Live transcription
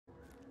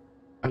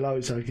Hello,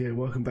 it's Oak here.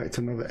 Welcome back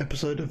to another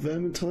episode of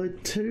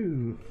Vermintide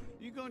 2.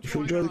 If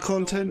you enjoy the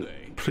content,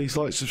 please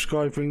like,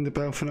 subscribe, ring the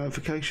bell for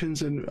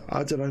notifications, and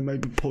I don't know,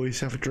 maybe pour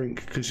yourself a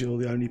drink because you're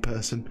the only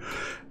person.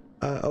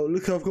 Oh,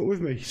 look who I've got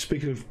with me.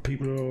 Speaking of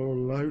people who are all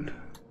alone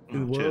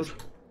in the world.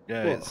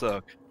 Yeah, what? it's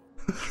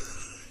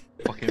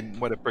fucking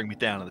way to bring me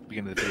down at the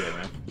beginning of the video,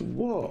 man.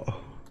 What?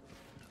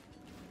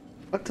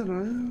 I don't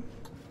know.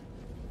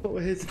 What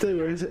we're here to do,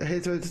 we're here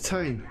to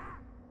entertain.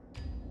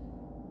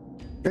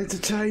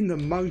 Entertain the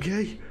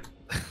monkey.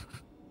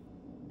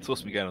 It's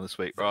what's been going on this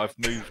week. Right, I've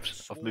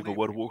moved my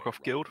World of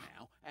Warcraft guild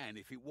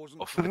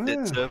off of a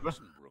dead server.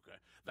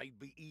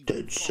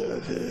 Dead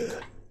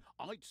server.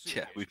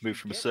 Yeah, we've moved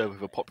from a server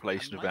with a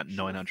population of about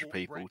 900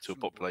 people to a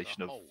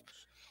population of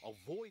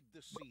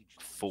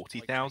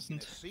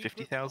 40,000,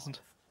 50,000.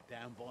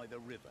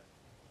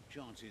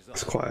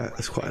 That's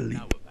quite a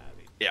leap.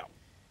 Yeah.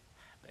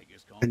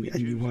 And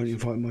you won't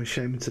invite my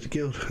shaman to the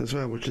guild as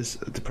well, which is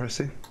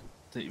depressing.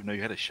 I didn't even know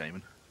you had a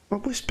shaman. I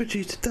whispered to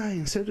you today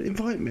and said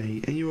invite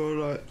me, and you were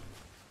like,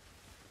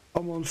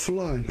 I'm on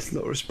flying,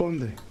 not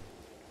responding.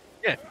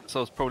 Yeah, so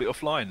I was probably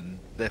offline and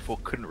therefore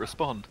couldn't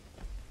respond.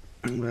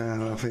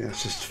 Well, I think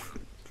that's just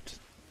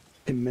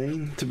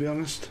mean, to be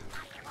honest.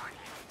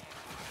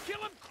 Kill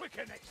him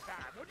quicker next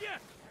time, would you?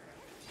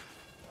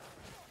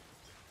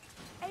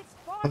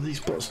 What are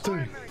these bots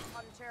doing?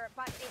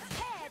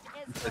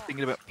 They're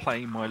thinking about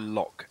playing my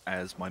lock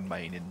as my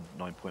main in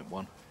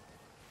 9.1.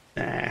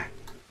 Nah.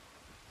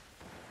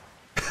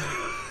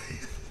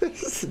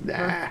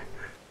 Nah.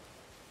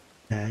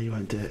 Nah, you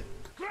won't do it.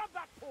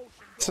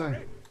 So,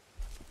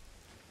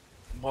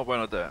 Why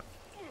won't I do it?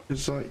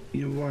 it's like,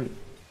 you won't.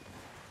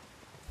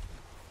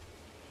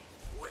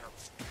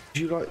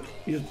 You like,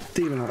 you're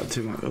demon out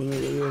too much, or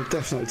you're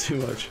death knight too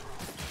much.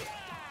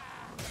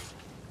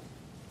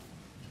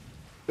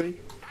 See?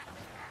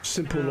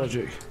 Simple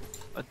logic.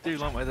 I do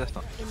like my death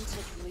knight.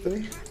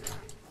 See?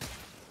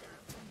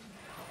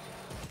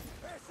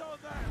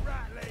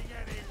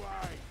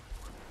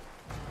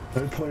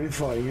 No point in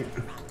fighting it.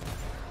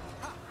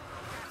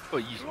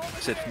 Well, you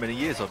said for many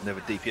years I've never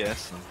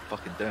DPS, and I'm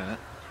fucking doing it.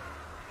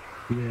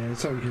 Yeah,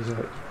 it's only because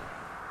like,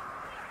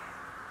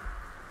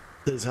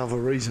 there's other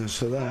reasons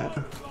for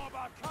that.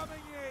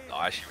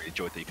 I actually really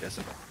enjoy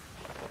DPSing.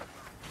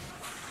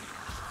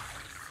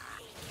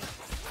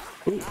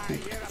 Ooh,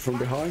 from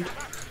behind.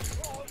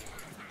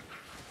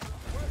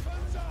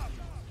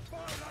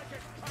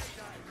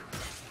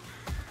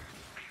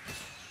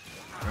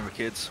 Remember,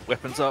 kids,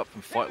 weapons up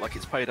and fight like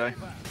it's payday.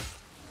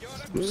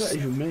 What does that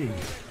even mean?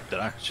 Don't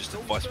know, it's just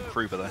advice from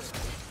Kruber there.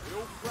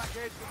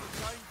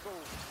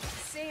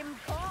 Same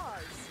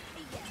cause.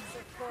 Yes,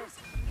 of course.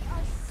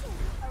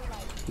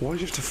 Why do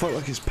you have to fight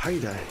like it's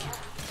payday? I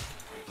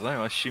don't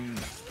know, I assume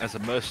as a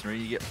mercenary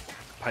you get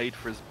paid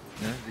for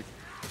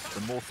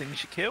the more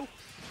things you kill.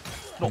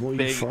 The more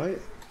you fight?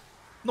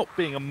 Not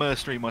being a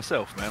mercenary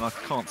myself, man, I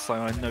can't say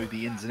I know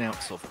the ins and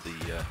outs of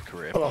the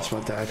career. I'll ask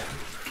my dad.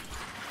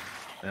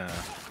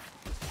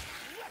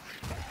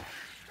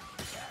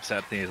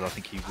 Sad thing is, I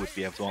think he would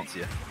be able to answer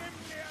you.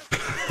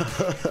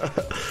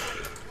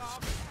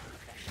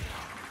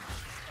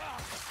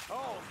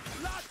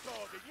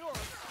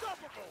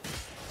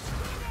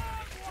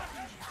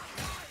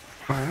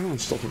 I am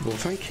unstoppable,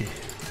 thank you.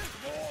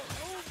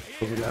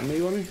 Will that me,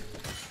 Ronnie?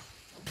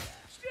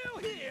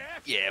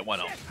 Yeah, why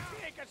not?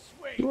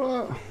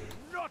 What?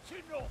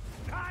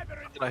 I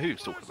don't know who he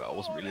was talking about, I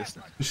wasn't really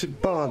listening. You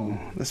said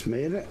Barden. That's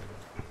me, isn't it?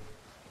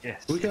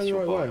 Yes. Are we going the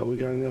right way or are we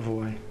going the other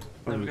way?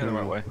 No, we're going the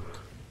right way.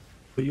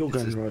 But you're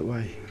going the right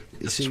way.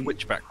 You see,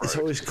 switchback road. it's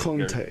always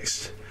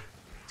context.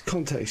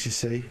 Context, you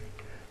see.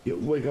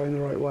 We're going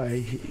the right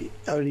way. It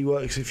only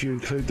works if you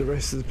include the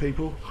rest of the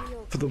people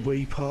for the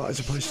we part as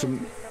opposed to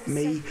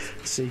me.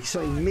 See,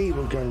 saying me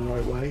we're going the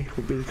right way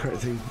would be the correct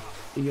thing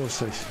in your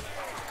case.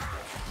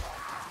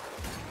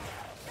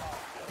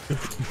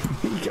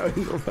 Me going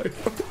the right way.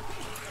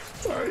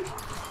 Sorry.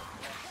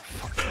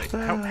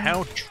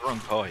 How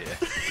drunk are you?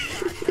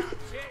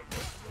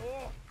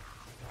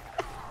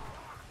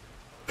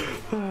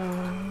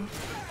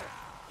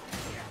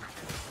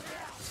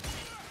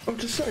 I'm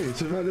just saying,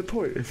 it's a valid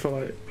point. If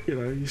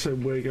you say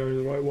we're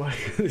going the right way,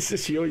 it's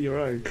just you're on your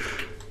own.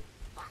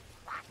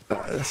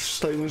 That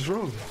statement's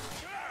wrong.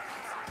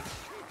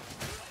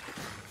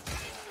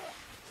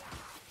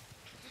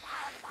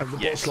 And the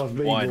bots love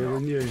me more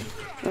than you.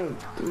 No,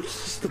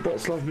 it's just the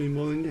bots love me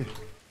more than you.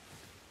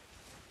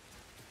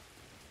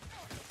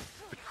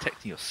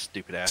 Protecting your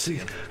stupid ass.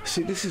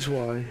 See, this is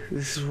why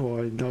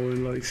no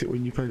one likes it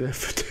when you play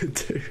Left 4 Dead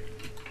 2.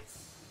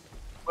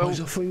 Well, Always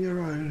off on your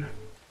own.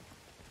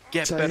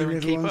 Get better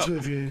and keep up.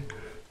 With you.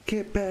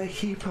 Get better,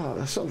 keep up.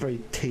 That's not a very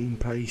team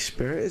play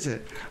spirit, is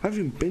it? I haven't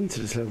even been to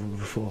this level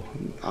before.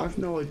 I have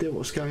no idea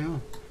what's going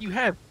on. You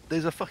have.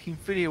 There's a fucking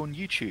video on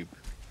YouTube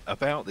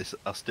about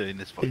us doing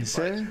this fucking Is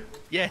there?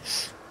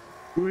 Yes.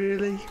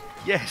 Really?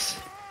 Yes.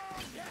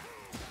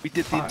 We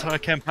did the entire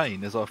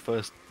campaign as our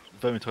first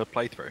Vermintide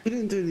playthrough. We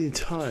didn't do the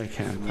entire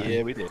campaign.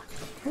 Yeah, we did.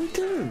 We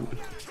didn't.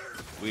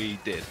 We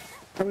did.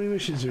 How many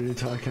missions are in the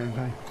entire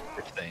campaign?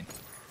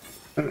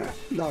 15.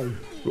 No,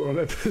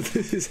 remember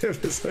this is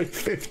episode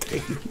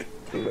 15.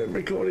 We're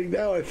recording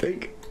now, I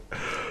think.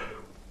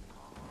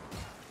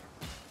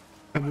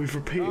 And we've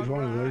repeated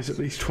one of those at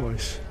least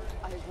twice.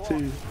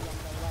 Two.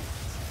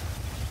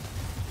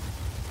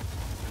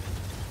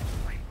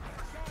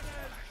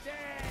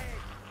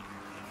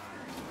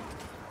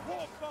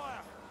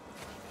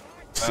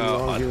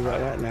 Still arguing about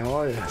that now,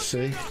 are you?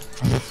 See?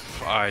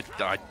 I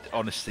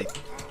honestly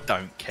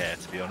don't care,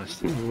 to be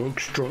honest.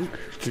 Rogue's drunk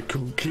to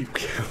keep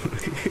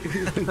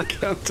counting.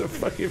 Count to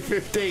fucking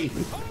 15.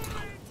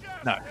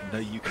 No,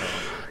 you can't.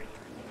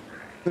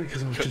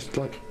 Because I was just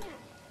like...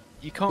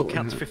 You can't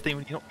count to 15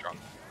 when you're not drunk.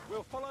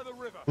 We'll follow the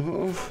river.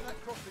 Oh,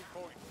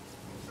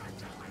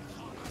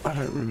 I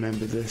don't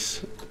remember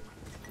this.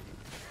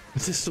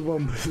 Is this the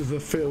one with the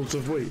fields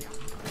of wheat?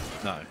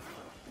 No.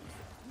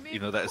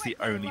 Even though that is the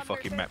only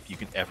fucking map you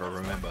can ever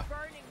remember.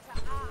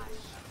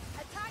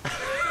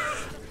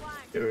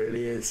 It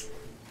really is.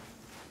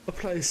 I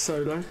play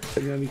solo,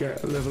 and you only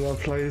get a level I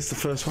play is the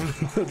first one.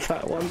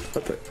 That one.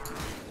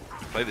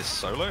 You play this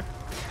solo?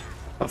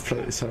 I've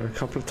played it solo a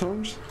couple of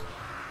times.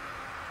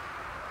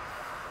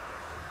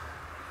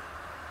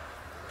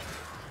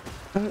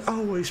 I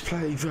always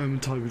play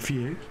Vermintide with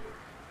you.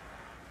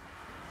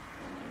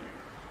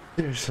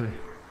 Seriously.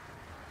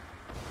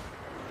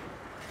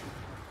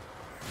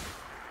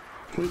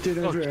 We're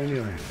doing over it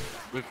anyway.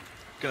 We're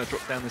gonna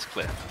drop down this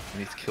cliff. We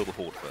need to kill the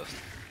horde first.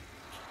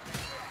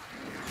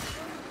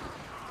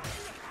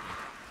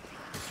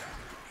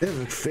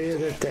 Never fear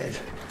the dead.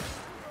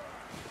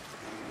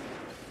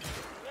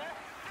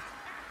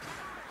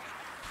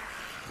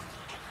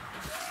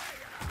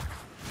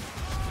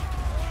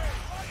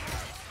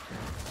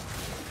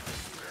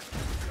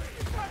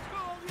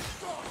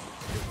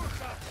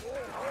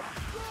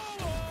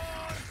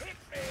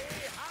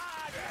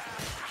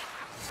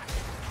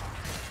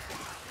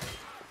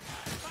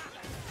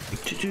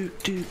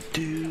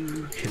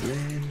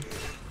 Killing.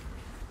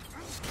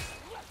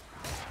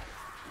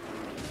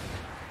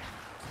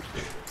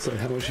 So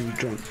how much have you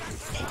drunk?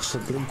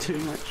 Possibly too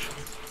much.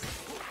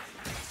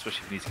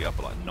 Especially if you need to get up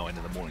at like 9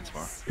 in the morning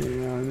tomorrow.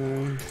 Yeah, I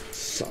know.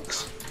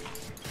 Sucks.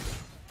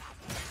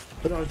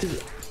 But I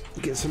did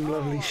get some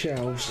lovely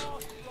shells.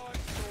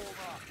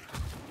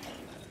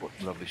 What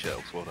lovely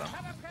shells, well done.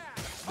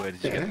 Where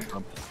did you get them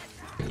from?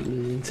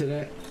 The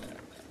internet.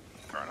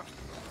 Fair enough.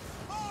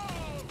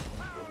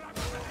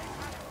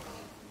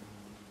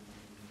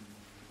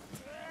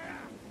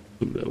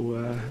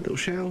 Little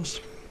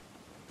shells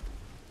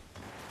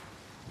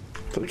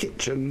for the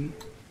kitchen.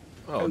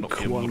 Oh, not Oak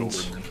the immortal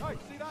ones.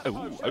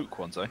 Oh, oak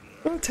ones, eh?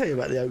 I'll tell you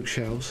about the oak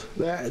shells.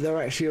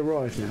 They're actually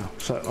arrived now.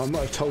 So I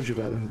might have told you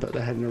about them, but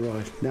they hadn't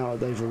arrived. Now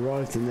they've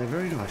arrived and they're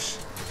very nice.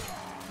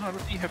 No,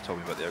 you have told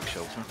me about the oak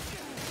shells,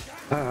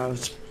 huh?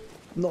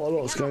 Not a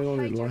lot's going on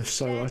in life,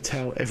 so I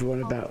tell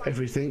everyone about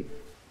everything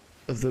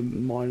of the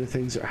minor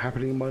things that are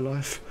happening in my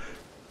life,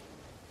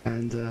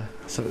 and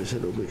so it's a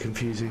little bit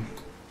confusing.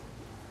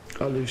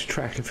 I lose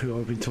track of who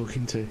I've been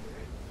talking to.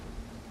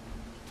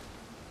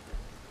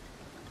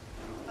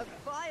 A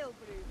vile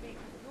brew makes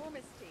no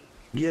mistake.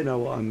 You know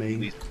what I mean.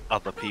 These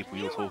other people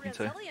you're talking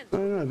to. I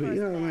know, but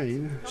you know what I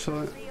mean. So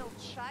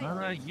like,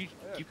 No, you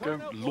go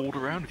lord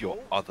around with your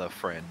other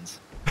friends.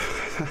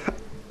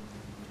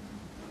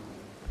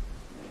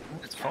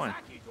 It's fine.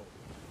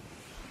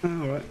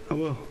 alright, I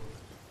will.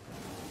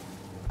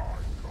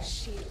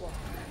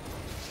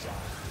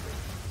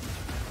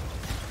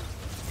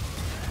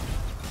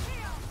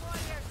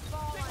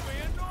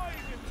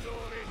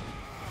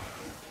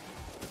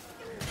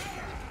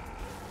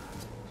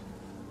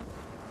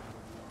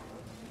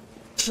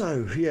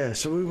 So yeah,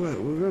 so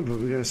remember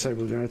we were going to say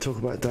we were going to talk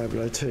about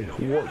 002.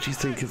 What do you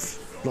think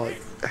of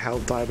like how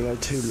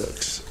 002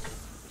 looks?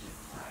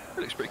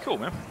 It looks pretty cool,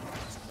 man.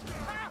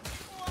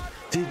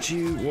 Did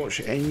you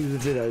watch any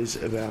of the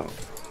videos about?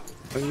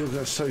 Oh,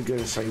 you're so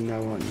good at saying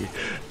no, aren't you?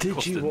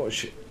 Did you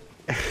watch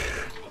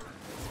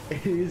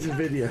any of the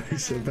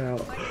videos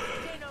about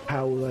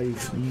how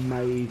they've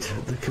made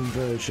the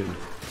conversion?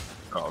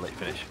 Oh, I'll let you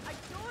finish.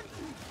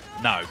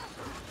 No.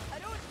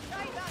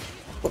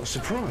 What a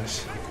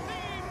surprise!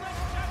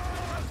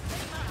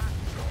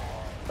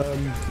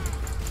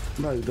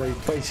 No, they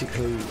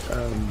basically.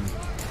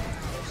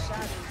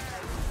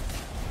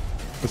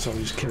 Sorry,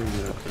 I'm just killing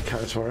the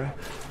character warrior.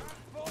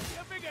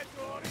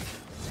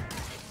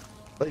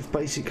 They've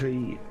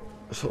basically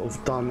sort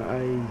of done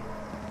a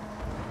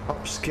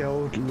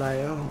upscaled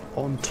layer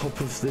on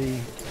top of the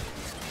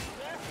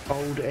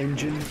old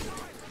engine.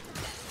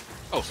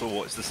 Oh, so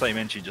what? It's the same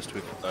engine, just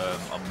with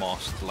a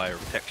masked layer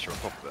of texture on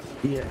top of it.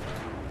 Yeah.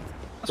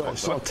 That's But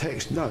it's not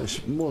text. No,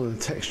 it's more than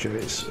texture.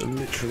 It's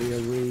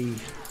literally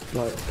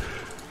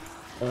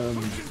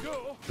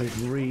they've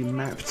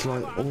remapped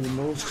like all the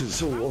models because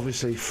it's all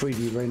obviously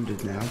 3D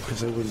rendered now because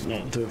they wouldn't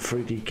not do a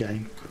 3D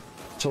game.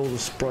 So all the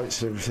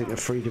sprites and everything are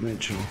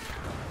 3-dimensional,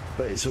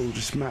 but it's all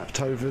just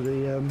mapped over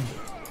the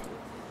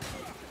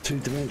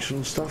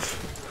 2-dimensional stuff.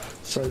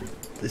 So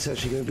it's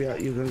actually going to be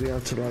out. You're going to be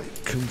able to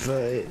like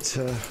convert it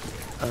to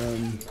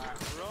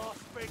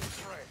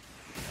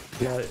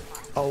like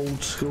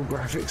old school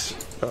graphics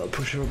at a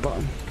push of a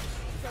button,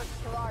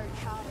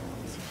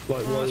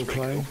 like while you're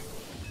playing.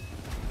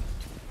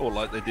 Cool. Or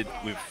like they did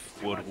with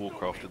World of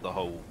Warcraft with the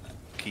whole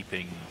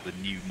keeping the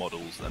new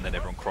models, and then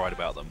everyone cried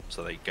about them,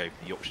 so they gave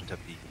the option to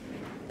have the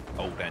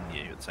old and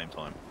new at the same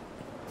time.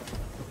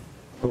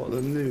 What,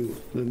 the new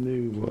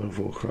World of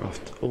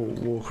Warcraft or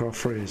Warcraft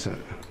 3 is that?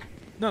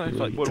 No, it's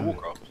like World of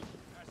Warcraft.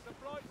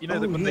 You know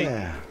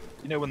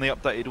when they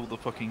updated all the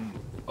fucking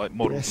like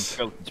models and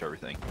skeletons and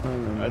everything,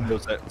 and there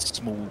was that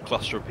small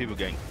cluster of people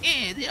going,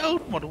 "Yeah, the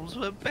old models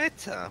were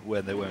better,"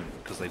 when they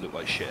weren't because they look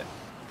like shit.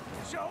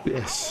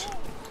 Yes.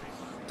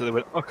 So they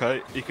went,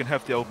 "Okay, you can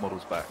have the old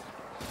models back,"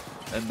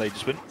 and they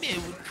just went, "Yeah,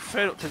 we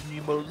prefer not to have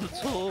new models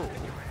at all,"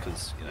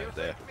 because you know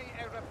they're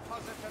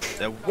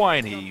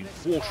whiny,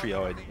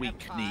 watery-eyed,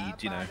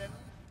 weak-kneed, you know,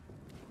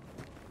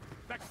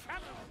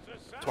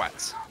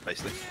 twats,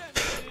 basically.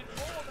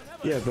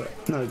 Yeah, but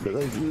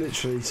they've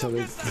literally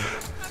they've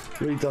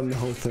redone the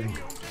whole thing.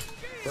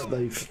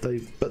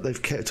 But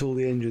they've kept all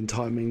the engine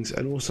timings,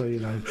 and also, you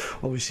know,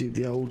 obviously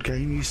the old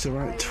game used to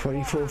run at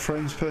 24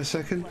 frames per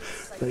second.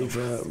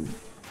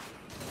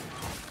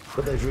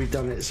 But they've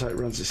redone it so it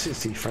runs at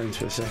 60 frames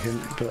per second.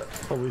 But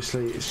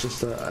obviously it's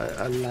just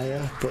a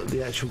layer. But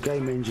the actual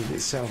game engine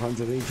itself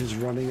underneath is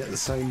running at the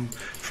same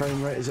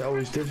frame rate as it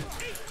always did.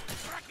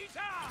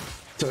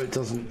 So it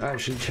doesn't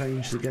actually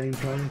change the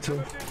gameplay at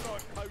all.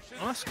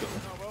 Oh, that's cool.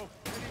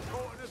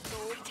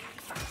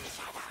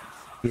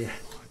 Yeah.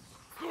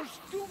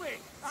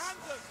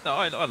 No,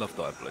 I love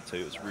Diablo 2.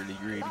 It was a really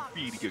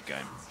good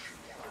game.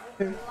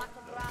 Yeah.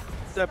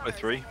 Diablo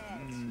 3,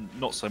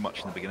 not so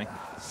much in the beginning.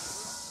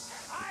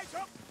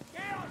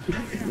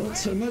 Not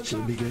so much at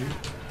the beginning.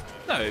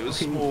 No, it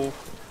was more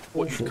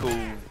what you call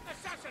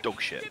dog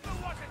shit.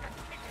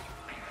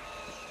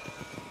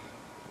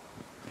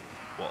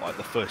 What, like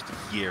the first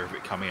year of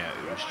it coming out,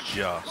 it was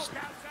just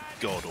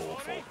god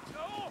awful.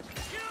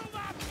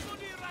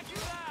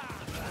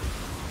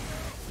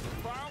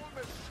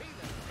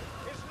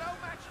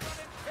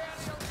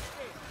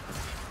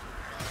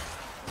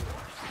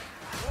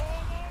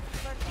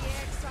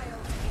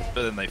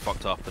 But then they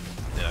fucked up, and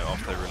you know,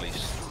 after they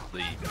released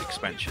the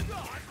expansion,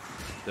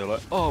 they were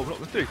like, "Oh, we're not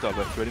going to do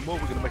Diablo 3 anymore.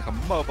 We're going to make a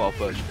mobile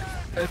version.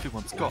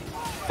 Everyone's got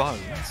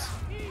phones."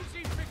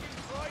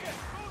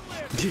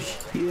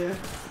 Yeah.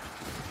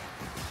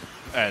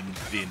 And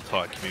the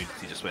entire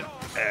community just went,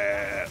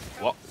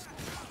 what?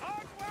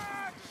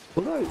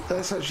 Well, no,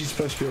 that's actually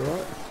supposed to be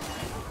alright.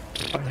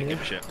 I don't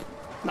give a shit.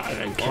 No, I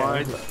don't care.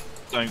 I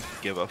don't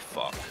give a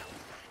fuck.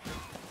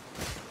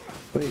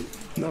 Wait,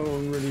 no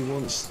one really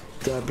wants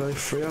Diablo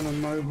 3 on a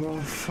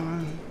mobile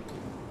phone.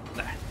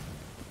 Nah.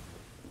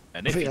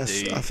 And if I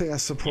think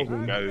that's the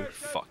problem. You go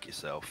fuck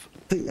yourself.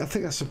 I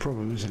think that's the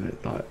problem, isn't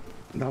it? Like,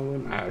 no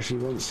one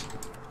actually wants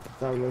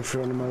Diablo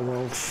 3 on a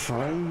mobile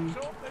phone.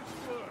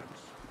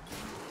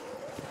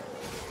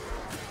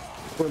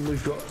 When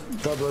we've got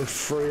Diablo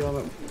 3 on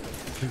a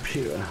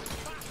computer.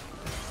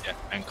 Yeah,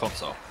 and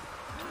console.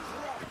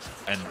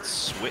 And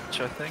Switch,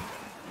 I think.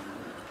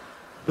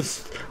 I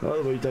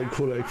don't know, you don't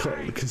call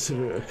it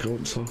consider it a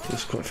console.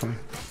 That's quite funny.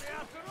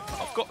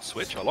 I've got a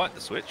Switch. I like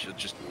the Switch.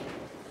 It's just,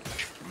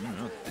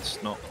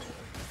 it's not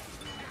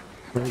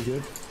very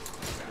good.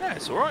 Yeah,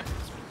 it's alright.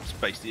 It's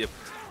basically a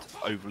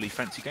overly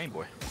fancy Game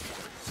Boy.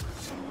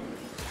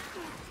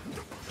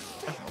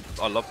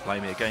 I love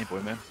playing me a Game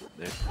Boy, man.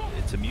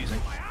 It's amusing.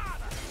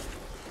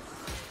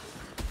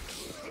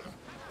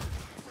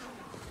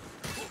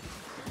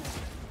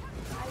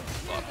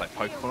 I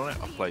play Pokemon on it.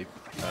 I play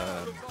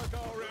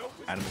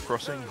Animal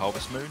Crossing,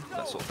 Harvest Moon,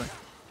 that sort of thing.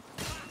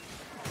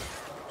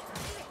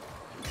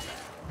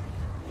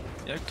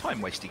 You know,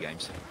 time-wasty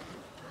games.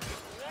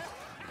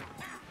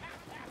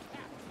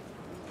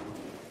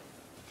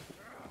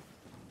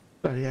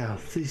 Oh yeah,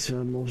 these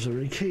mobs are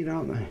really keen,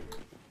 aren't they?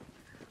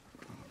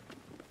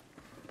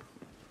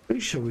 Are you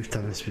sure we've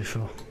done this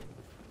before?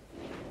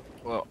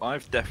 Well,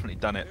 I've definitely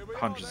done it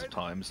hundreds of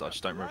times. I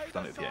just don't remember if I've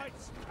done it with you.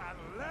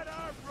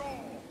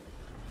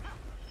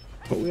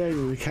 But we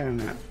only we can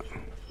that.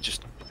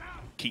 Just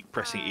keep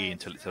pressing E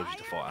until it tells you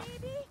to fire.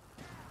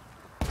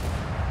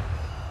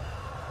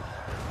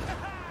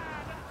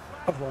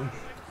 I've won.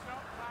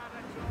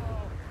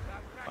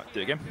 Right, do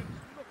it again.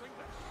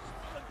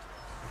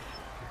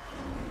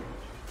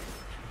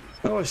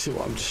 Oh, I see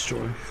what I'm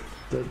destroying.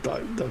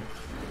 The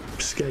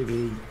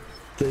scaly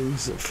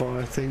things that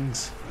fire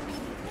things.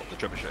 What, the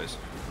trebuchets?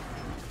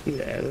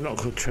 Yeah, they're not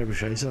called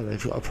trebuchets, are they?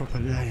 They've got a proper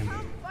name.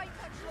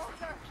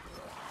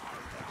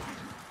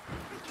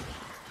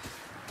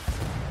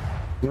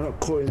 We're not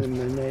calling them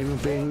the name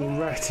of being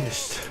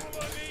ratist.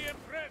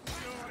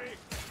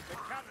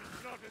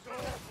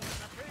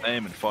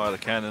 Aim and fire the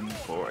cannon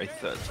for a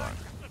third time.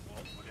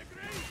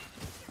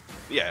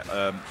 But yeah,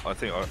 I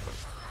think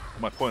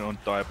my point on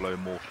Diablo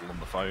Immortal on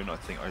the phone, I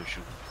think I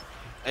should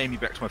aim you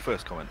back to my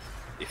first comment.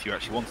 If you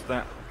actually wanted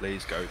that,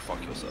 please go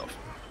fuck yourself.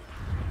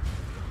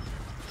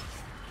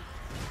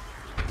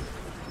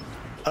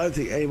 I don't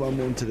think anyone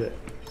wanted it.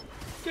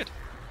 Good.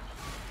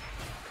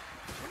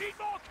 We need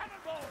more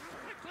cannonballs.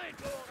 Quickly,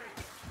 Dory.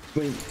 I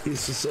mean,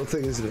 it's the sort of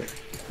thing, isn't it?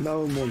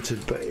 No one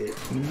wanted, but it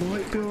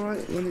might be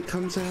alright when it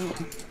comes out.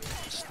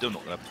 Still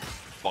not gonna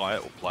buy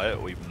it or play it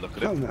or even look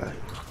at it. Oh no.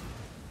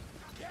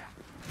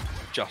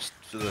 Just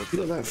for the. You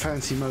got that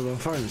fancy mobile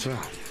phone as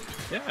well.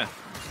 Yeah.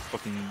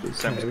 Fucking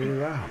Samsung. Really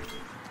well.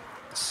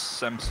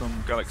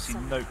 Samsung Galaxy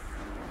Note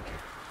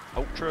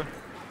Ultra,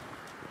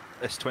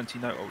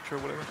 S20 Note Ultra,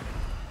 whatever.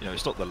 You know,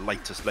 it's not the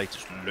latest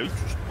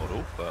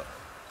model, but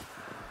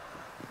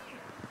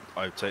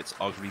I would say it's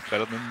arguably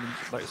better than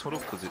the latest model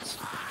because it's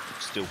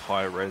still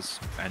higher res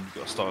and you've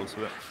got a stylus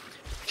with it,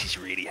 which is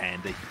really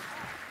handy.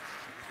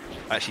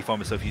 I actually find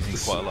myself using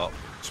it quite a lot.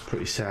 It's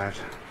pretty sad.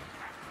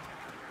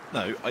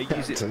 No, I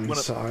use it when when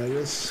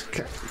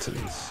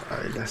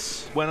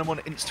I'm on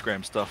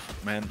Instagram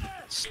stuff, man,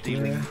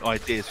 stealing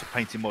ideas for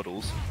painting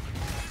models.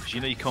 Because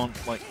you know you can't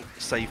like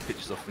save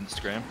pictures off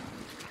Instagram.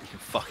 You can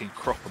fucking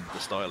crop them with the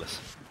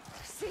stylus.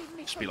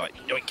 Just be like,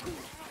 yoink.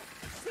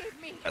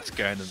 That's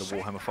going in the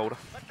Warhammer folder.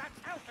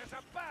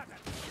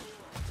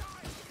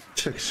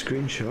 Check a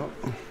screenshot.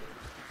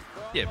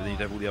 Yeah, but then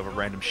you'd have all the other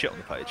random shit on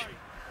the page.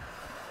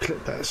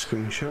 Click that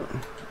screenshot.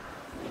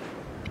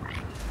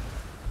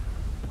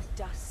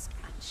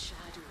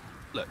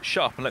 Look,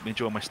 shut up and let me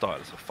enjoy my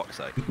stylus, for fuck's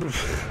sake.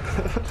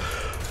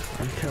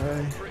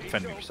 Okay.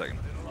 Defend me for a second.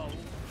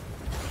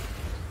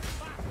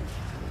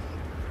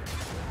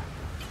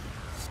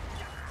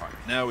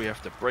 Right, now we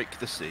have to break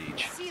the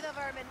siege.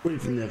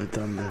 We've never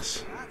done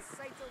this.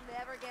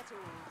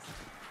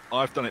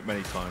 I've done it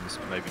many times,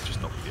 maybe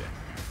just not with you.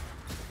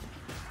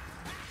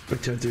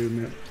 Which I do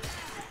admit.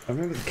 I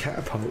remember the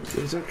catapult.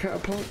 Was there a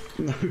catapult?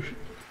 No.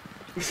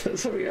 Was that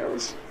something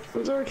else?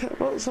 Was there a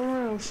catapult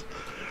somewhere else?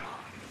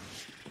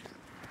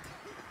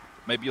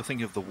 Maybe you're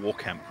thinking of the war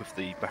camp with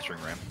the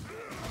battering ram.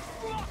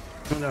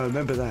 Oh no, I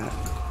remember that.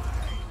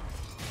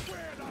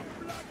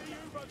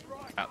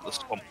 At the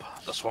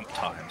swamp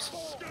times.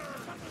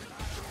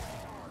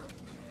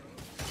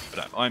 But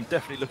no, I'm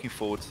definitely looking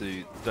forward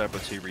to Diablo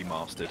 2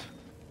 Remastered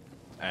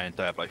and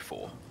Diablo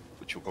 4,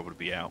 which will probably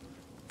be out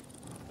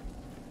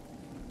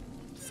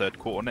third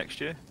quarter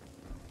next year.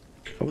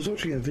 I was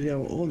watching a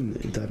video on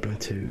Diablo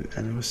 2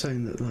 and I was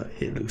saying that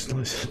like, it looks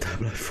nicer than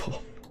Diablo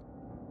 4.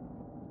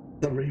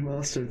 The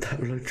remaster of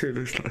Diablo 2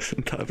 looks nicer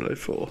than Diablo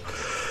 4.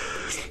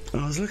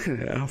 And I was looking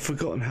at it and I've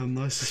forgotten how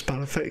nice the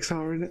spell effects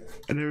are in it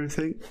and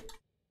everything.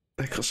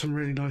 They've got some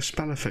really nice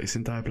spell effects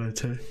in Diablo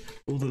 2.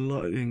 All the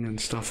lightning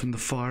and stuff and the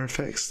fire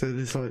effects.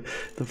 There's like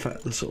the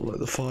fact that sort of like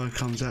the fire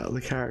comes out of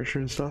the character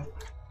and stuff.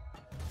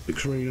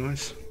 Looks really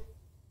nice.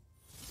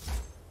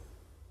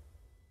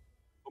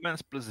 Well, man,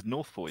 that's Blizzard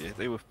North for you.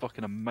 They were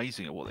fucking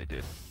amazing at what they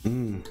did.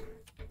 Mm.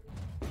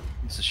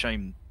 It's a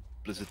shame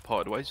Blizzard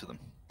parted ways with them.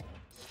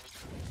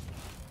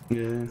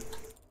 Yeah.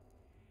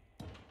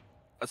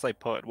 I say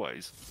parted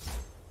ways.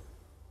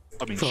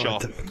 I mean,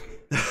 Fired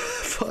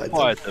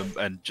fired them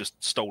and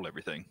just stole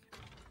everything,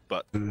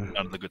 but none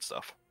of the good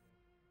stuff.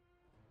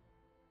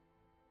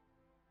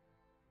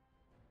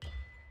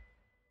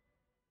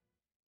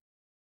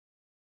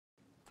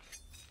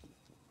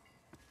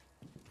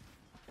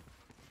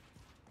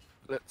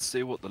 Let's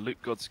see what the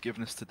loot god's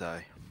given us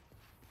today.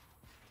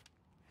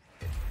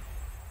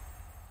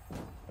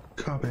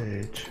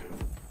 Garbage.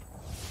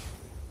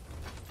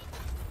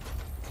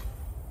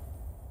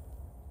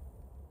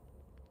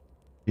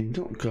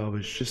 Not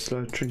garbage, just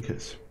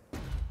trinkets.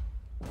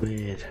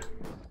 Weird.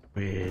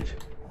 Weird.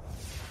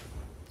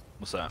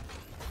 What's that?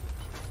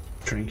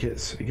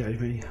 Trinkets he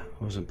gave me.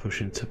 I wasn't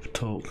pushing to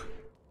talk.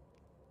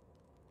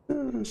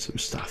 Some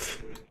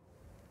stuff.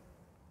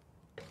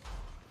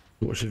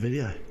 Watch the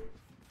video.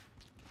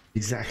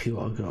 Exactly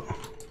what I got.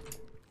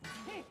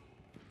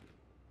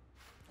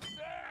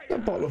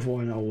 That bottle of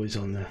wine always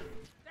on there.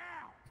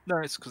 No,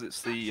 it's because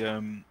it's the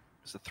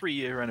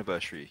 3-year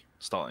anniversary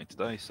starting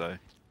today, so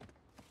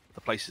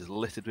the place is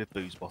littered with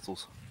booze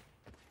bottles.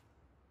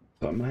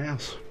 Like my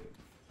house.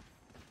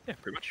 Yeah,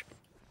 pretty much.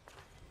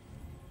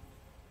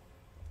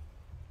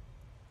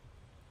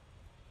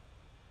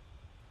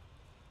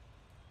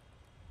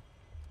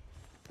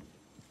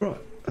 Right,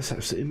 that's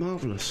absolutely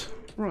marvellous.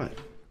 Right,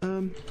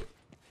 I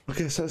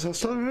guess that's our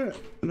start, right?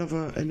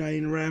 Another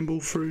inane ramble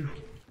through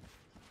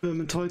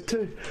Vermintide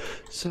 2.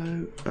 So,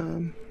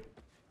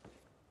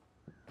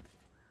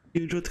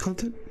 you enjoyed the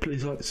content?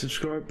 Please like,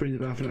 subscribe, ring the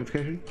bell for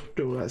notification,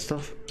 do all that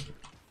stuff.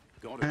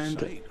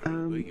 And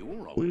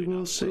we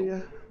will see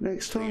you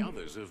next time.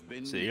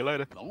 See you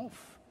later.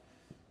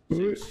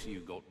 Since we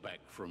got back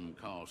from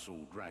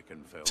Castle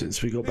Drakenfels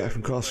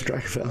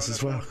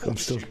as well. I'm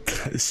still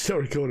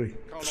recording.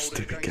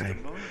 Stupid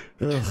game.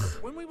 Ugh.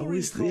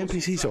 Always, the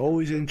NPCs are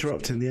always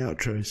interrupting the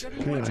outros.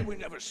 Anyway.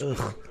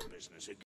 Ugh.